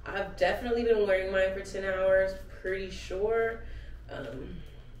 I've definitely been wearing mine for 10 hours, pretty sure.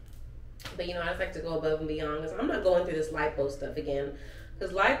 But you know, I just like to go above and beyond because I'm not going through this lipo stuff again.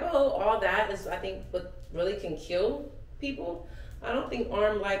 Because lipo, all that is, I think, what really can kill people. I don't think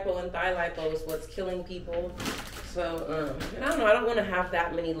arm lipo and thigh lipo is what's killing people. So, and I don't know, I don't want to have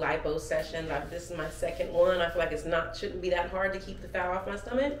that many lipo sessions. This is my second one. I feel like shouldn't be that hard to keep the fat off my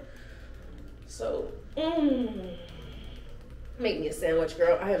stomach. So, make me a sandwich,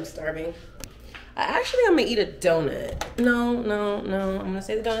 girl. I am starving. I'm gonna eat a donut. No. I'm gonna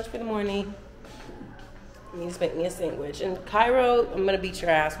save the donuts for the morning. You just make me a sandwich. And Cairo, I'm gonna beat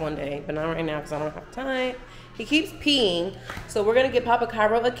your ass one day, but not right now because I don't have time. He keeps peeing, so we're gonna get Papa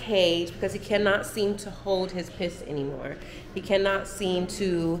Cairo a cage because he cannot seem to hold his piss anymore. He cannot seem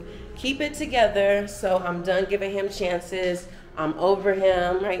to keep it together, so I'm done giving him chances. I'm over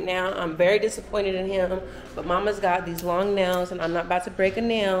him right now. I'm very disappointed in him, but Mama's got these long nails, and I'm not about to break a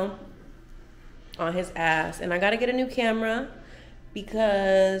nail on his ass. And I gotta get a new camera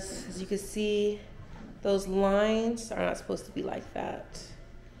because, as you can see, those lines are not supposed to be like that.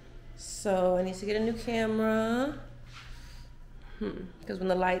 So I need to get a new camera because when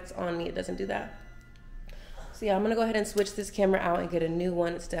the light's on me, it doesn't do that. So yeah, I'm gonna go ahead and switch this camera out and get a new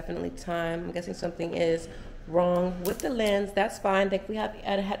one. It's definitely time. I'm guessing something is wrong with the lens. That's fine.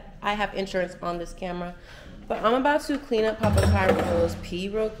 I have insurance on this camera. But I'm about to clean up Papa Cairo's pee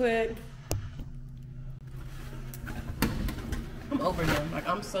real quick. I'm over him. Like,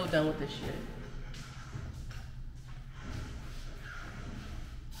 I'm so done with this shit.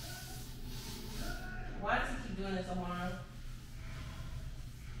 Why does he keep doing this, Omar?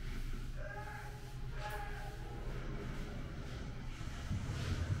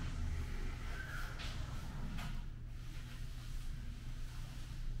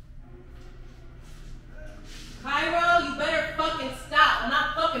 Cairo, you better fucking stop. I'm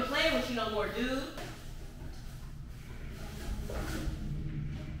not fucking playing with you no more, dude.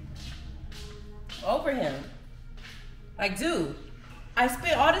 Over him. Like, dude, I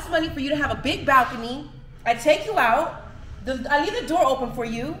spent all this money for you to have a big balcony. I take you out. I leave the door open for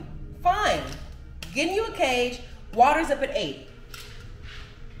you. Fine. Getting you a cage. Water's up at 8.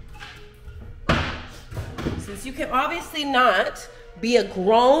 Since you can obviously not be a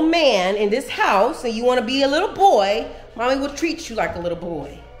grown man in this house and you want to be a little boy, Mommy will treat you like a little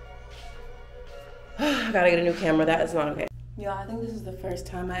boy. I gotta get a new camera. That is not okay. Y'all, I think this is the first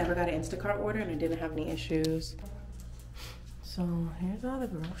time I ever got an Instacart order and I didn't have any issues. So here's all the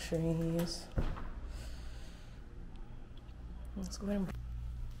groceries. Let's go ahead and...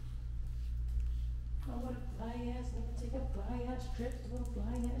 Oh, what a fly ass nigga, take a fly ass trip to a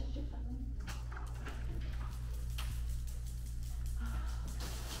fly ass shit.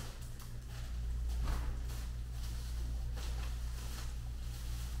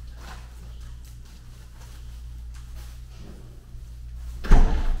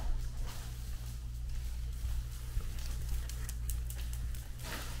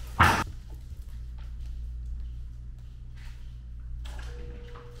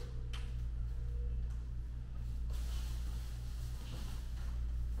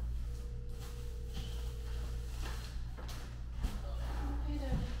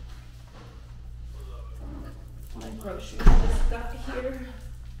 Groceries just got here.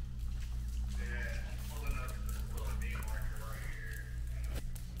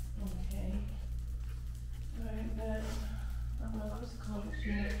 Okay. Alright, but what's the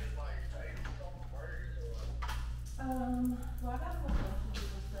accomplishment? Well, I got some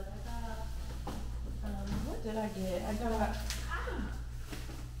vegetables and stuff. I got what did I get?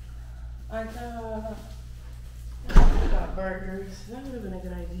 I got burgers. That would have been a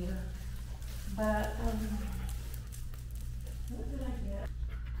good idea. But what did I get?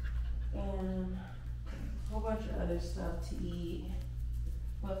 And a whole bunch of other stuff to eat.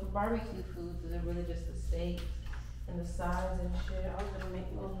 But for barbecue foods, they're really just the steaks and the sides and shit. I was gonna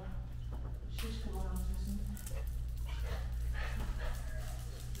make little shish kebabs or something.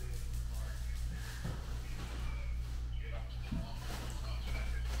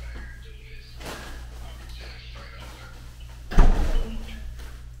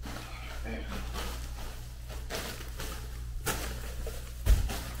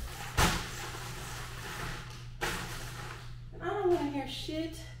 don't want to hear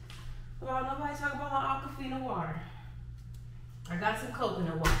shit about nobody talking about my Aquafina water. I got some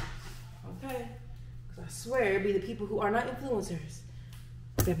coconut water, okay? Because I swear it be the people who are not influencers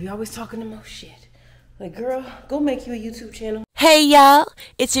that be always talking the most shit. Like, girl, go make you a YouTube channel. Hey y'all,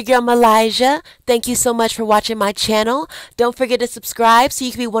 it's your girl BookingMeeLizjah. Thank you so much for watching my channel. Don't forget to subscribe so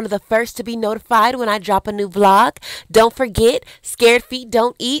you can be one of the first to be notified when I drop a new vlog. Don't forget, scared feet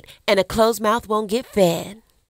don't eat and a closed mouth won't get fed.